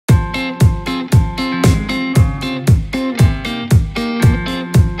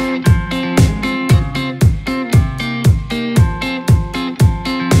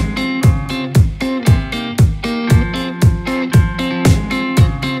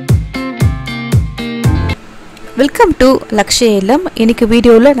Welcome to லக்ஷ்யாயில்லம். இன்னைக்கு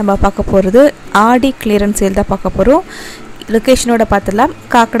வீடியோவில் நம்ம பார்க்க போகிறது ஆடி கிளியரன்ஸ் சேல் தான் பார்க்க போகிறோம். லொக்கேஷனோட பார்த்துலாம்.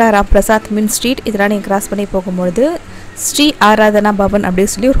 காக்கடா ராம் பிரசாத் மின் ஸ்ட்ரீட் இதெல்லாம் நீங்கள் கிராஸ் பண்ணி போகும்பொழுது ஸ்ரீ ஆராதனா பவன்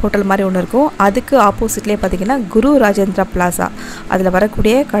அப்படின்னு சொல்லி ஒரு ஹோட்டல் மாதிரி ஒன்று இருக்கும். அதுக்கு ஆப்போசிட்லேயே பார்த்தீங்கன்னா குரு ராஜேந்திரா பிளாசா அதில்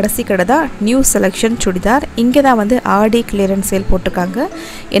வரக்கூடிய கடைசி கடை தான் நியூ செலெக்ஷன் சுடிதார். இங்கே தான் வந்து ஆடி கிளியரன்ஸ் சேல் போட்டிருக்காங்க.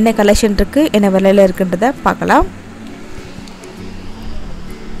 என்ன கலெக்ஷன் இருக்குது, என்ன விலையில் இருக்குன்றதை பார்க்கலாம்.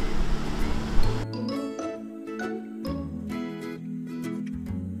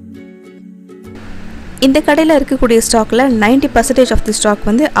 இந்த கடையில் இருக்கக்கூடிய ஸ்டாக்கில் 90% ஆஃப் தி ஸ்டாக்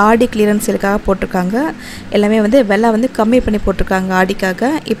வந்து ஆடி கிளியரன்ஸ் சேலுக்காக போட்டிருக்காங்க. எல்லாமே வந்து விலை வந்து கம்மி பண்ணி போட்டிருக்காங்க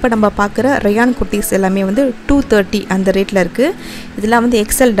ஆடிக்காக. இப்போ நம்ம பார்க்குற ரயான் குர்த்திஸ் எல்லாமே வந்து 230 அந்த ரேட்டில் இருக்குது. இதெல்லாம் வந்து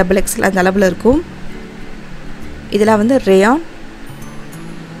XL XXL அந்த அளவில் இருக்கும். இதெல்லாம் வந்து ரயான்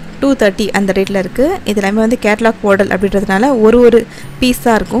 230 அந்த ரேட்டில் இருக்குது. இதெல்லாமே வந்து கேட்லாக் மாடல் அப்படின்றதுனால ஒரு பீஸ்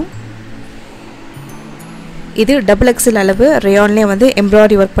தான் இருக்கும். இது XXL அளவு ரயான்லேயே வந்து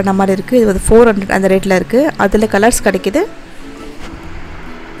எம்ப்ராய்டரி ஒர்க் பண்ண மாதிரி இருக்குது. இது வந்து 400 அந்த ரேட்டில் இருக்குது. அதில் கலர்ஸ் கிடைக்குது.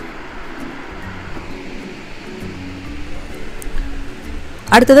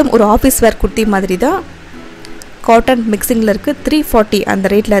 அடுத்ததும் ஒரு ஆஃபீஸ் வேர் குர்த்தி மாதிரி தான் காட்டன் மிக்சிங்கில் இருக்குது. 340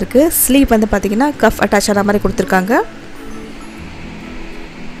 அந்த ரேட்டில் இருக்குது. ஸ்லீவ் வந்து பார்த்திங்கன்னா கஃப் அட்டாச் ஆன மாதிரி கொடுத்துருக்காங்க.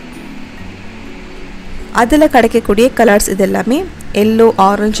 அதில் கிடைக்கக்கூடிய கலர்ஸ் இது எல்லாமே எல்லோ,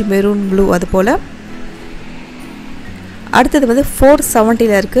 ஆரஞ்சு, மெரூன், ப்ளூ அது போல். அடுத்தது வந்து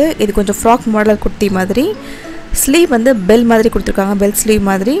 470 இருக்குது. இது கொஞ்சம் ஃப்ராக் மாடல் குர்த்தி மாதிரி. ஸ்லீவ் வந்து பெல் மாதிரி கொடுத்துருக்காங்க, பெல் ஸ்லீவ்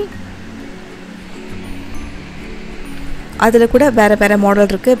மாதிரி. அதில் கூட வேறு மாடல்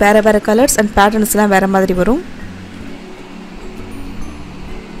இருக்குது. வேறு கலர்ஸ் அண்ட் பேட்டர்ன்ஸ்லாம் வேறு மாதிரி வரும்.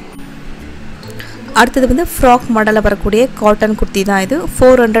 அடுத்தது வந்து ஃப்ராக் மாடலில் வரக்கூடிய காட்டன் குர்த்தி தான். இது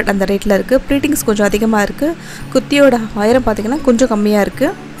 400 அந்த ரேட்டில் இருக்குது. ப்ரீட்டிங்ஸ் கொஞ்சம் அதிகமாக இருக்குது. குர்த்தியோட உயரம் பார்த்திங்கன்னா கொஞ்சம் கம்மியாக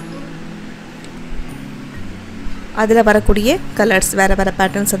இருக்குது. அதில் வரக்கூடிய கலர்ஸ் வேறு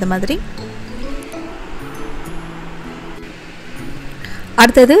பேட்டர்ன்ஸ் அந்த மாதிரி.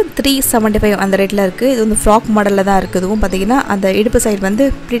 அடுத்தது 375 அந்த ரேட்டில் இருக்குது. இது வந்து ஃப்ராக் மாடலில் தான் இருக்குது. இதுவும் பார்த்திங்கன்னா அந்த இடுப்பு சைடு வந்து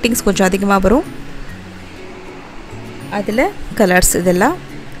ப்ளீட்டிங்ஸ் கொஞ்சம் அதிகமாக வரும். அதில் கலர்ஸ் இதெல்லாம்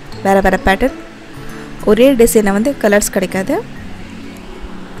வேறு பேட்டர்ன். ஒரே டிசைனை வந்து கலர்ஸ் கிடைக்காது.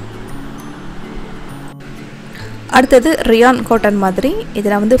 அடுத்தது ரியான் காட்டன் மாதிரி.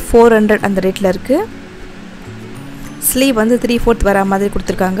 இதில் வந்து 400 அந்த ரேட்டில் இருக்குது. ஸ்லீவ் வந்து 3/4 வர மாதிரி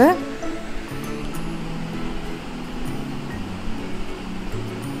கொடுத்துருக்காங்க.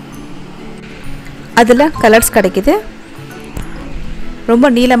 அதில் கலர்ஸ் கிடைக்குது. ரொம்ப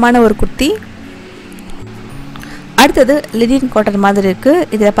நீளமான ஒரு குர்த்தி. அடுத்தது லினின் காட்டன் மாதிரி இருக்குது.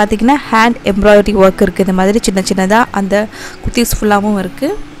 இதில் பார்த்திங்கன்னா ஹேண்ட் எம்ப்ராய்டரி ஒர்க் இருக்குது. இந்த மாதிரி சின்னதாக அந்த குர்த்திஸ் ஃபுல்லாகவும்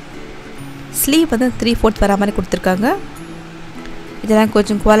இருக்குது. ஸ்லீவ் வந்து 3/4 வர மாதிரி கொடுத்துருக்காங்க. இதெல்லாம்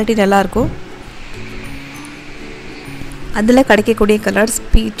கொஞ்சம் குவாலிட்டி நல்லாயிருக்கும். அதில் கிடைக்கக்கூடிய கலர்ஸ்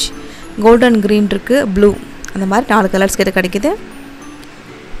பீச், கோல்டன் க்ரீன் இருக்குது, ப்ளூ, அந்த மாதிரி 4 கலர்ஸ் கிட்ட கிடைக்குது.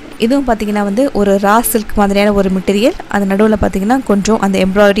 இதுவும் பார்த்திங்கன்னா வந்து ஒரு ரா சில்க் மாதிரியான ஒரு மெட்டீரியல். அது நடுவில் பார்த்திங்கன்னா கொஞ்சம் அந்த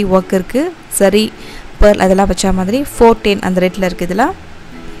எம்ப்ராய்டரி ஒர்க் இருக்குது. சரி, பெர்ல் அதெல்லாம் வச்ச மாதிரி 410 அந்த ரேட்டில் இருக்குது. இதெல்லாம்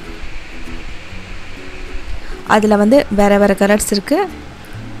அதில் வந்து வேறு கலர்ஸ் இருக்குது.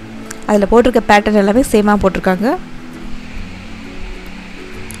 அதில் போட்டிருக்க பேட்டர்ன் எல்லாமே சேமாக போட்டிருக்காங்க.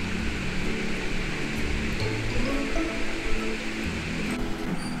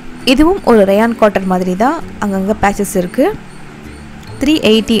 இதுவும் ஒரு ரயான் காட்டன் மாதிரி தான். அங்கங்கே பேச்சஸ் இருக்குது.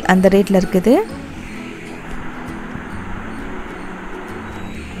 380 அந்த ரேட்டில் இருக்குது.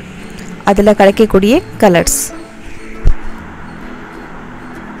 அதில் கிடைக்கக்கூடிய கலர்ஸ்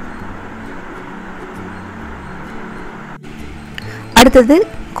அடுத்தது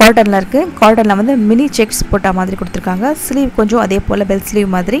காட்டனில் இருக்குது. காட்டனில் வந்து மினி செக்ஸ் போட்ட மாதிரி கொடுத்துருக்காங்க. ஸ்லீவ் கொஞ்சம் அதே போல் பெல்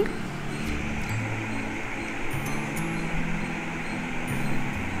ஸ்லீவ் மாதிரி.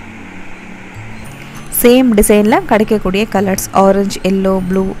 சேம் டிசைனில் கிடைக்கக்கூடிய colours orange, yellow,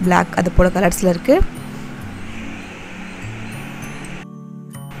 blue, black அது போல் கலர்ஸில் இருக்குது.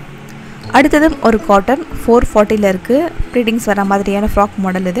 அடுத்ததும் ஒரு காட்டன் 440 இருக்குது. ப்ளீட்டிங்ஸ் வர மாதிரியான ஃப்ராக்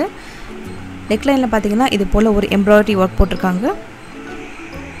மாடல் இது. நெக்லைனில் பார்த்திங்கன்னா இது போல் ஒரு எம்ப்ராய்டரி ஒர்க் போட்டிருக்காங்க.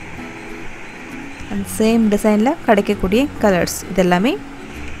 அண்ட் சேம் டிசைனில் கிடைக்கக்கூடிய கலர்ஸ் இது எல்லாமே.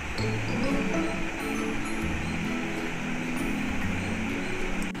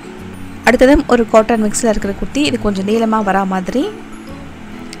 அடுத்ததும் ஒரு காட்டன் மிக்ஸில் இருக்கிற குர்த்தி. இது கொஞ்சம் நீளமாக வரா மாதிரி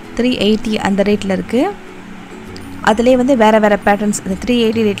 380 அந்த ரேட்டில் இருக்குது. அதிலே வந்து வேறு பேட்டர்ன்ஸ். இந்த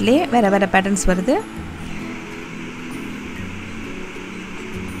 380 ரேட்லேயே வேறு பேட்டர்ன்ஸ் வருது.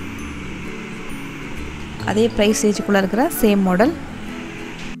 அதே ப்ரைஸ் ரேஞ்சுக்குள்ளே இருக்கிற சேம் மாடல்.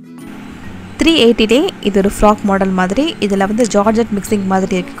 380 இது ஒரு ஃப்ராக் மாடல் மாதிரி. இதில் வந்து ஜார்ஜெட் மிக்சிங்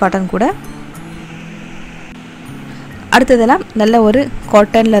மாதிரி இருக்குது காட்டன் கூட. அடுத்ததெல்லாம் நல்ல ஒரு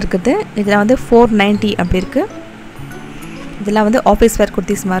காட்டனில் இருக்குது. இதெல்லாம் வந்து 490 அப்படி இருக்குது. இதெல்லாம் வந்து ஆஃபீஸ் வேர்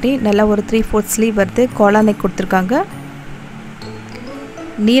குர்த்திஸ் மாதிரி நல்ல ஒரு 3/4 ஸ்லீவ் வருது. காலர் நெக் கொடுத்துருக்காங்க.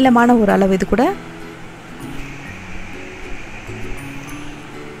 நீளமான ஒரு அளவு இது கூட.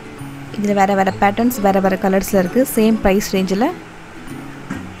 இதில் வேறு வேறு பேட்டர்ன்ஸ் வேறு வேறு கலர்ஸில் இருக்குது. சேம் ப்ரைஸ் ரேஞ்சில்.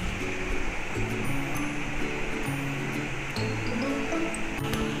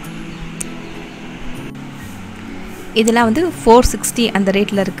 இதெல்லாம் வந்து 460 அந்த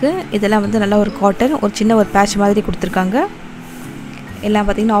ரேட்டில் இருக்குது. இதெல்லாம் வந்து நல்லா ஒரு காட்டன், ஒரு சின்ன ஒரு பேட்ச் மாதிரி கொடுத்துருக்காங்க. எல்லாம்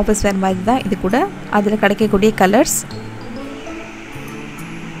பார்த்திங்கன்னா ஆஃபீஸ் வேர் மாதிரி தான் இது கூட. அதில் கிடைக்கக்கூடிய கலர்ஸ்.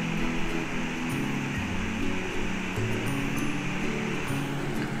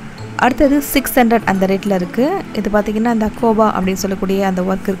 அடுத்தது 600 அந்த ரேட்டில் இருக்குது. இது பார்த்திங்கன்னா அந்த அக்கோபா அப்படின்னு சொல்லக்கூடிய அந்த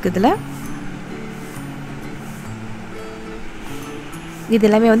ஒர்க் இருக்குது இதில். இது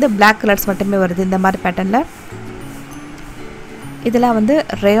எல்லாமே வந்து பிளாக் கலர்ஸ் மட்டுமே வருது இந்த மாதிரி பேட்டர்னில். இதெல்லாம் வந்து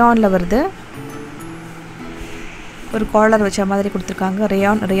ரேயானில் வருது. ஒரு காலர் வச்ச மாதிரி கொடுத்துருக்காங்க.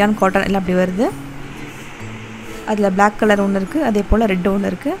 ரேயான் காட்டன் எல்லாம் அப்படி வருது. அதில் பிளாக் கலர் ஒன்று இருக்குது, அதே போல் ரெட்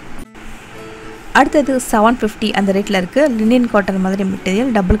ஒன்று இருக்குது. அடுத்தது 750 அந்த ரேட்டில் இருக்குது. லினின் காட்டன் மாதிரி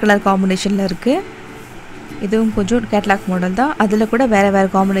மெட்டீரியல், டபுள் கலர் காம்பினேஷனில் இருக்குது. இதுவும் கொஞ்சம் கேட்லாக் மாடல் தான். அதில் கூட வேறு வேறு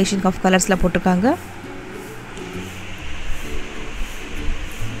காம்பினேஷன் ஆஃப் கலர்ஸில் போட்டிருக்காங்க.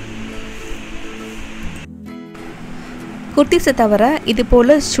 குர்த்திஸை தவிர இது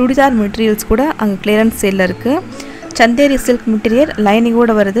போல் சுடிதார் மெட்டீரியல்ஸ் கூட அங்கே கிளியரன்ஸ் சேலில் இருக்குது. சந்தேரி சில்க் மெட்டீரியல்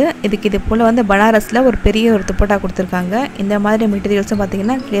லைனிங்கோடு வருது. இதுக்கு இது போல் வந்து பனாரஸில் ஒரு பெரிய ஒரு துப்பட்டா கொடுத்துருக்காங்க. இந்த மாதிரி மெட்டீரியல்ஸும்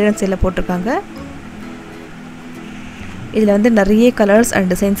பார்த்திங்கன்னா கிளியரன்ஸ் சேலில் போட்டிருக்காங்க. இதில் வந்து நிறைய கலர்ஸ்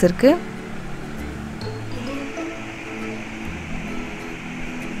அண்ட் டிசைன்ஸ் இருக்குது.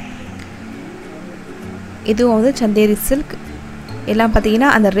 இதுவும் வந்து சந்தேரி சில்க். எல்லாம்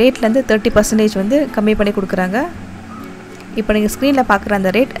பார்த்திங்கன்னா அந்த ரேட்லேருந்து 30% வந்து கம்மி பண்ணி கொடுக்குறாங்க. இப்போ நீங்கள் ஸ்க்ரீனில் பார்க்குற அந்த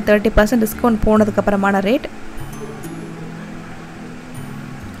ரேட் 30% டிஸ்கவுண்ட் போனதுக்கப்புறமான ரேட்.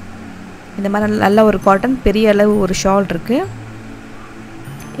 இந்த மாதிரி நல்ல ஒரு காட்டன், பெரிய அளவு ஒரு ஷால் இருக்குது.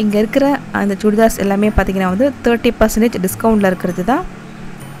 இங்கே இருக்கிற அந்த சுடிதார்ஸ் எல்லாமே பார்த்திங்கன்னா வந்து 30% டிஸ்கவுண்டில் இருக்கிறது தான்.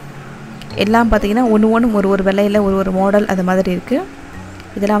 எல்லாம் பார்த்திங்கன்னா ஒன்று ஒரு விலையில் ஒரு மாடல் அது மாதிரி இருக்குது.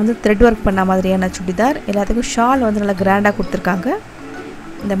 இதெல்லாம் வந்து த்ரெட் ஒர்க் பண்ண மாதிரியான சுடிதார். எல்லாத்துக்கும் ஷால் வந்து நல்லா கிராண்டாக கொடுத்துருக்காங்க.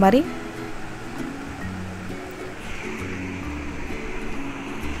 இந்த மாதிரி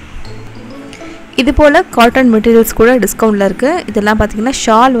இது போல் காட்டன் மெட்டீரியல்ஸ் கூட டிஸ்கவுண்டில் இருக்குது. இதெல்லாம் பார்த்திங்கன்னா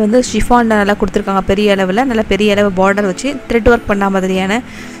ஷால் வந்து ஷிஃபானில் நல்லா கொடுத்துருக்காங்க. பெரிய அளவில் நல்ல பெரிய அளவு பார்டர் வச்சு த்ரெட் ஒர்க் பண்ண மாதிரியான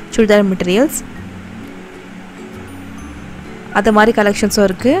சுடிதார் மெட்டீரியல்ஸ். அது மாதிரி கலெக்ஷன்ஸும்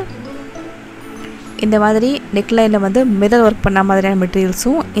இருக்குது. இந்த மாதிரி நெக்லைனில் வந்து மிரர் ஒர்க் பண்ண மாதிரியான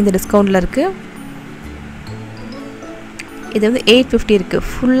மெட்டீரியல்ஸும் இந்த டிஸ்கவுண்டில் இருக்குது. இது வந்து 850 இருக்குது.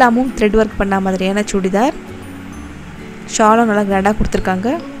 ஃபுல்லாகவும் த்ரெட் ஒர்க் பண்ண மாதிரியான சுடிதார். ஷாலும் நல்லா கிராண்டாக கொடுத்துருக்காங்க.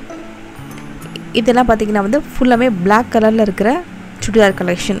 இதெல்லாம் பார்த்திங்கன்னா வந்து ஃபுல்லாமே பிளாக் கலரில் இருக்கிற சுடிதார்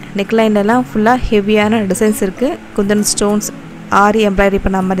கலெக்ஷன். நெக்லைன்லாம் ஃபுல்லாக ஹெவியான டிசைன்ஸ் இருக்குது. குந்தன் ஸ்டோன்ஸ், ஆரி எம்ப்ராய்டரி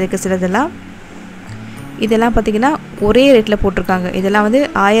பண்ண மாதிரி இருக்குது சிலதெல்லாம். இதெல்லாம் பார்த்திங்கன்னா ஒரே ரேட்டில் போட்டிருக்காங்க. இதெல்லாம் வந்து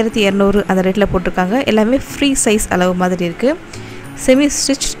 1200 அந்த ரேட்டில் போட்டிருக்காங்க. எல்லாமே ஃப்ரீ சைஸ் அளவு மாதிரி இருக்குது. Semi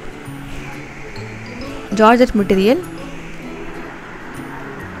stitch georgette material.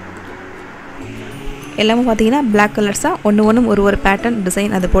 எல்லாமே பார்த்திங்கன்னா பிளாக் கலர்ஸாக ஒன்று ஒரு பேட்டர்ன்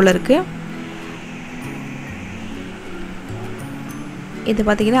டிசைன் அது போல் இருக்குது. இது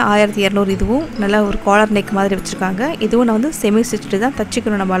பார்த்திங்கன்னா 1200. இதுவும் நல்லா ஒரு காலர் நெக் மாதிரி வச்சுருக்காங்க. இதுவும் நான் வந்து செமி ஸ்டிச்சு தான்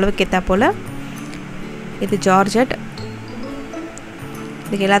தச்சுக்கணும் நம்ம அளவுக்கு ஏற்றா போல். இது ஜார்ஜெட்.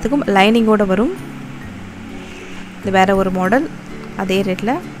 இதுக்கு எல்லாத்துக்கும் லைனிங்கோடு வரும். இது வேறு ஒரு மாடல், அதே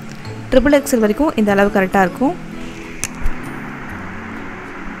ரேட்டில். XXL வரைக்கும் இந்த அளவு கரெக்டாக இருக்கும்.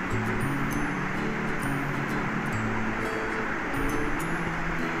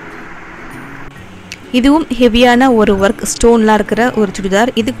 இதுவும் ஹெவியான ஒரு ஒர்க் ஸ்டோன்லாம் இருக்கிற ஒரு சுடிதார்.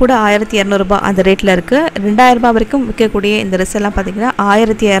 இது கூட 1200 அந்த ரேட்டில் இருக்குது. 2000 வரைக்கும் விற்கக்கூடிய இந்த ட்ரெஸ் எல்லாம் பார்த்திங்கன்னா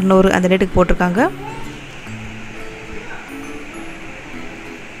 1200 அந்த ரேட்டுக்கு போட்டிருக்காங்க.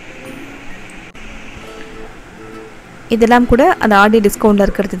 இதெல்லாம் கூட அந்த ஆடி டிஸ்கவுண்டில்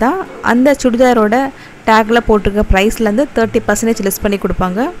இருக்கிறது தான். அந்த சுடிதாரோட டேக்கில் போட்டிருக்க ப்ரைஸ்லேருந்து 30% லெஸ் பண்ணி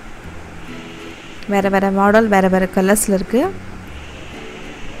கொடுப்பாங்க. வேறு வேறு மாடல், வேறு வேறு கலர்ஸில் இருக்குது.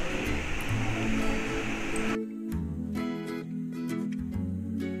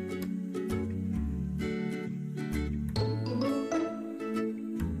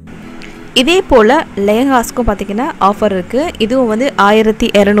 இதே போல் லெஹங்காஸ்க்கும் பார்த்திங்கன்னா ஆஃபர் இருக்குது. இதுவும் வந்து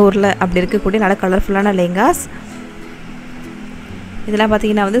 1200 அப்படி இருக்கக்கூடிய நல்ல கலர்ஃபுல்லான லெஹங்காஸ். இதெல்லாம்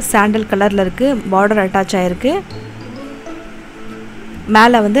பார்த்திங்கன்னா வந்து சாண்டல் கலரில் இருக்குது. பார்டர் அட்டாச் ஆகிருக்கு.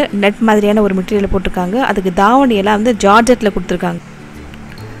 மேலே வந்து நெட் மாதிரியான ஒரு மெட்டீரியல் போட்டிருக்காங்க. அதுக்கு தாவணியெல்லாம் வந்து ஜார்ஜெட்டில் கொடுத்துருக்காங்க.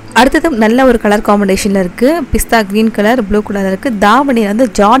 அடுத்தது நல்ல ஒரு கலர் காம்பினேஷனில் இருக்குது. பிஸ்தா க்ரீன் கலர், ப்ளூ கலர் இருக்குது. தாவணி வந்து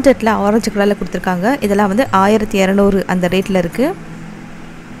ஜார்ஜெட்டில் ஆரஞ்சு கலரில் கொடுத்துருக்காங்க. இதெல்லாம் வந்து 1200 அந்த ரேட்டில் இருக்குது.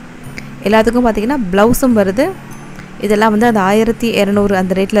 எல்லாத்துக்கும் பார்த்திங்கன்னா ப்ளவுஸும் வருது. இதெல்லாம் வந்து அந்த 1200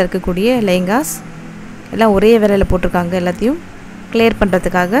 அந்த ரேட்டில் இருக்கக்கூடிய லெஹங்காஸ் எல்லாம் ஒரே விலையில் போட்டிருக்காங்க. எல்லாத்தையும் கிளியர்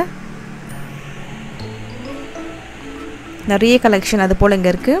பண்ணுறதுக்காக நிறைய கலெக்ஷன் அது போல்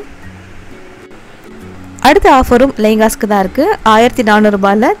இங்கே இருக்குது. அடுத்த ஆஃபரும் லெஹங்காஸ்க்கு தான் இருக்குது. 1400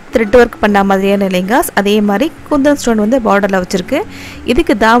 ரூபாயில் த்ரெட் ஒர்க் பண்ண மாதிரியான லெஹங்காஸ். அதே மாதிரி குந்தன் ஸ்டோன் வந்து பார்டரில் வச்சுருக்கு.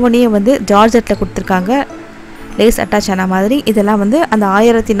 இதுக்கு தாவணியை வந்து ஜார்ஜெட்டில் கொடுத்துருக்காங்க, லேஸ் அட்டாச் ஆன மாதிரி. இதெல்லாம் வந்து அந்த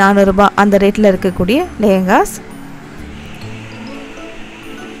 1400 ரூபா அந்த ரேட்டில் இருக்கக்கூடிய லெஹங்காஸ்.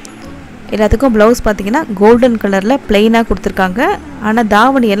 எல்லாத்துக்கும் ப்ளவுஸ் பார்த்திங்கன்னா கோல்டன் கலரில் ப்ளெயினாக கொடுத்துருக்காங்க. ஆனால்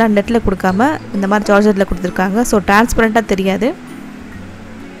தாவணியெல்லாம் நெட்டில் கொடுக்காம இந்த மாதிரி ஜார்ஜெட்டில் கொடுத்துருக்காங்க. ஸோ டிரான்ஸ்பரண்ட்டாக தெரியாது.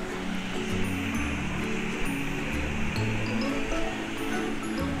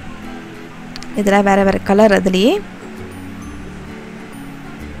 இதெல்லாம் வேறு வேறு கலர். அதுலேயே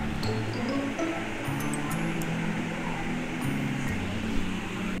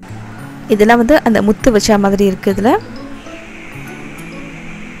இதெல்லாம் வந்து அந்த முத்து வச்ச மாதிரி இருக்குது. இதில்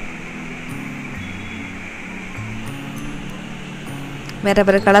வேறு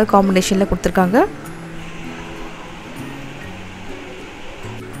வேறு கலர் காம்பினேஷனில் கொடுத்துருக்காங்க.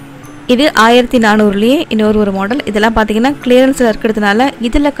 இது 1400லேயே இன்னொரு மாடல். இதெல்லாம் பார்த்தீங்கன்னா கிளியரன்ஸில் இருக்கிறதுனால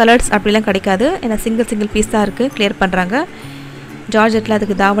இதில் கலர்ஸ் அப்படிலாம் கிடைக்காது. ஏன்னா சிங்கிள் பீஸ் தான் இருக்குது. கிளியர் பண்ணுறாங்க. ஜார்ஜெட்டில்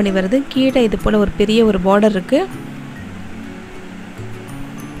அதுக்கு தாவணி வருது. கீழே இது போல் ஒரு பெரிய ஒரு பார்டர் இருக்குது.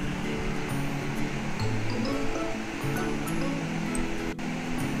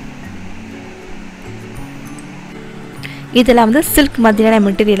 இதெல்லாம் வந்து சில்க் மாதிரியான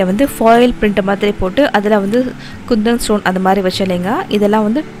மெட்டீரியலை வந்து ஃபாயில் பிரிண்ட் மாதிரி போட்டு அதில் வந்து குந்தன் ஸ்டோன் அது மாதிரி வச்சலைங்க. இதெல்லாம்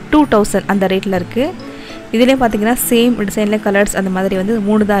வந்து 2000 அந்த ரேட்டில் இருக்குது. இதுலேயும் பார்த்தீங்கன்னா சேம் டிசைனில் கலர்ஸ் அந்த மாதிரி வந்து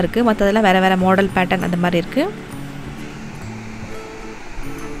 3 தான் இருக்குது. மற்றதெல்லாம் வேறு வேறு மாடல் பேட்டர்ன் அந்த மாதிரி இருக்குது.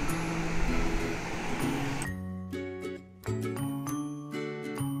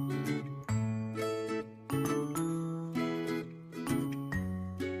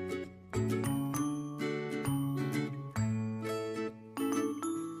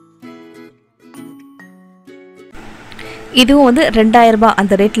 இதுவும் வந்து 2000 ரூபாய்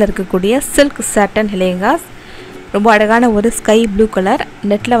அந்த ரேட்டில் இருக்கக்கூடிய சில்க் சாட்டன் லெஹங்காஸ். ரொம்ப அழகான ஒரு ஸ்கை ப்ளூ கலர்.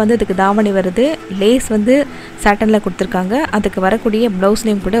 நெட்டில் வந்து இதுக்கு தாவணி வருது. லேஸ் வந்து சாட்டனில் கொடுத்துருக்காங்க. அதுக்கு வரக்கூடிய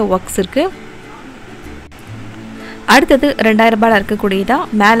ப்ளவுஸ்லேயும் கூட ஒர்க்ஸ் இருக்குது. அடுத்தது 2000 ரூபாயில் இருக்கக்கூடியதான்.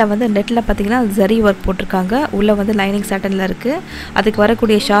 மேலே வந்து நெட்டில் பார்த்திங்கன்னா ஜரி ஒர்க் போட்டிருக்காங்க. உள்ளே வந்து லைனிங் சாட்டனில் இருக்குது. அதுக்கு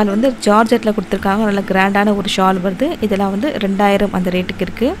வரக்கூடிய ஷால் வந்து ஜார்ஜெட்டில் கொடுத்துருக்காங்க. நல்ல கிராண்டான ஒரு ஷால் வருது. இதெல்லாம் வந்து 2000 அந்த ரேட்டுக்கு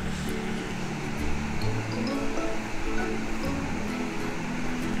இருக்குது.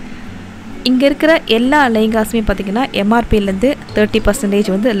 இங்கே இருக்கிற எல்லா லெஹங்காஸுமே பார்த்திங்கன்னா எம்ஆர்பியிலேருந்து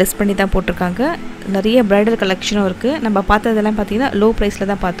 30% வந்து லெஸ் பண்ணி தான் போட்டிருக்காங்க. நிறைய ப்ரைடல் கலெக்ஷனும் இருக்குது. நம்ம பார்த்ததெல்லாம் பார்த்திங்கன்னா லோ ப்ரைஸில்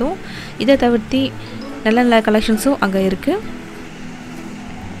தான் பார்த்தோம். இதை தவிர்த்து நல்ல நல்ல கலெக்ஷன்ஸும் அங்கே இருக்குது.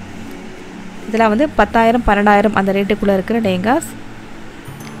 இதெல்லாம் வந்து 10,000 12,000 அந்த ரேட்டுக்குள்ளே இருக்கிற லெஹங்காஸ்.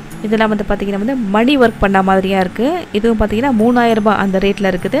 இதெல்லாம் வந்து பார்த்திங்கன்னா வந்து மணி ஒர்க் பண்ண மாதிரியாக இருக்குது. இதுவும் பார்த்திங்கன்னா 3000 ரூபாய் அந்த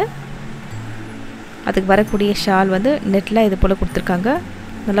ரேட்டில் இருக்குது. அதுக்கு வரக்கூடிய ஷால் வந்து நெட்டில் இது போல் கொடுத்துருக்காங்க.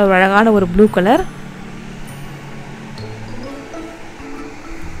 நல்ல ஒரு அழகான ஒரு ப்ளூ கலர்.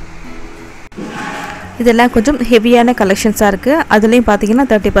 இதெல்லாம் கொஞ்சம் ஹெவியான கலெக்ஷன்ஸாக இருக்குது. அதுலேயும் பார்த்தீங்கன்னா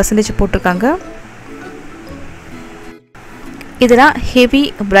 30% போட்டிருக்காங்க. இதெல்லாம் ஹெவி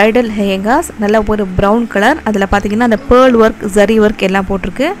பிரைடல் லெஹங்காஸ். நல்ல ஒரு ப்ரௌன் கலர். அதில் பார்த்தீங்கன்னா அந்த பேர்ல் ஒர்க், ஜரி ஒர்க் எல்லாம்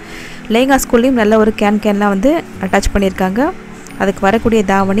போட்டிருக்கு. லெஹங்காஸ்குள்ளேயும் நல்ல ஒரு கேன்லாம் வந்து அட்டாச் பண்ணியிருக்காங்க. அதுக்கு வரக்கூடிய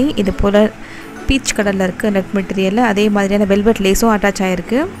தாவணி இது போல் பீச் கலரில் இருக்குது நெட் மெட்டீரியலில். அதே மாதிரியான வெல்வெட் லேஸும் அட்டாச்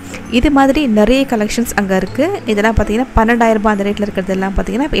ஆகிருக்கு. இது மாதிரி நிறைய கலெக்ஷன்ஸ் அங்கே இருக்குது. இதெல்லாம் பார்த்திங்கன்னா 12,000 ரூபாய் அந்த ரேட்டில் இருக்கிறதெல்லாம்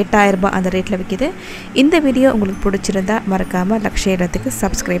பார்த்திங்கன்னா 8,000 ரூபாய் அந்த ரேட்டில் விற்கிது. இந்த வீடியோ உங்களுக்கு பிடிச்சிருந்தா மறக்காமல் லக்ஷ்யா இல்லத்துக்கு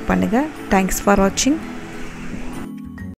சப்ஸ்கிரைப் பண்ணுங்கள். தேங்க்ஸ் ஃபார் வாட்சிங்.